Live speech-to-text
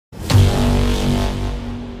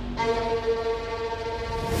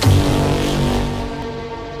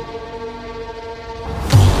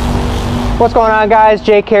What's going on, guys?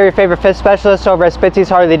 Jake here, your favorite fit specialist over at Spitzy's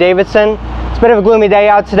Harley-Davidson. It's a bit of a gloomy day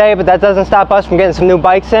out today, but that doesn't stop us from getting some new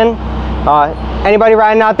bikes in. Anybody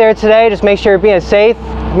riding out there today, just make sure you're being safe.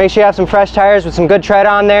 Make sure you have some fresh tires with some good tread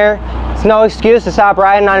on there. It's no excuse to stop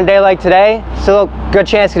riding on a day like today. Still a good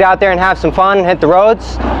chance to get out there and have some fun and hit the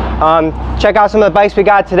roads. Check out some of the bikes we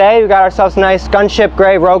got today. We got ourselves a nice Gunship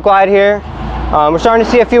Gray Road Glide here. We're starting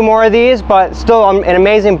to see a few more of these, but still an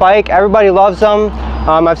amazing bike. Everybody loves them.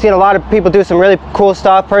 I've seen a lot of people do some really cool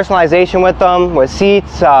stuff, personalization with them, with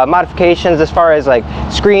seats, modifications as far as like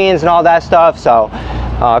screens and all that stuff. So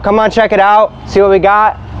come on, check it out, see what we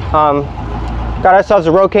got. Got ourselves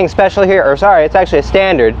a Road King Special here, or sorry, it's actually a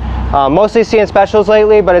standard. Mostly seeing specials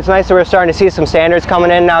lately, but it's nice that we're starting to see some standards coming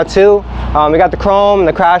in now too. We got the chrome and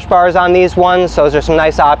the crash bars on these ones, so those are some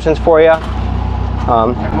nice options for you.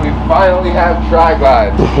 And we finally have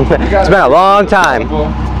tri-glides. It's been a long time.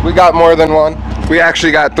 We got more than one. We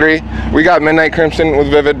actually got three. We got Midnight Crimson with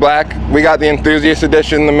Vivid Black. We got the Enthusiast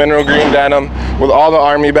Edition, the Mineral Green Denim with all the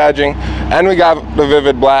Army badging. And we got the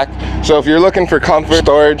Vivid Black. So if you're looking for comfort,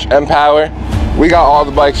 storage, and power, we got all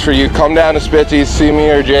the bikes for you. Come down to Spitzy's, see me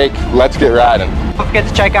or Jake. Let's get riding. Don't forget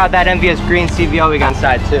to check out that envious green CVO we got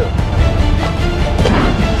inside too.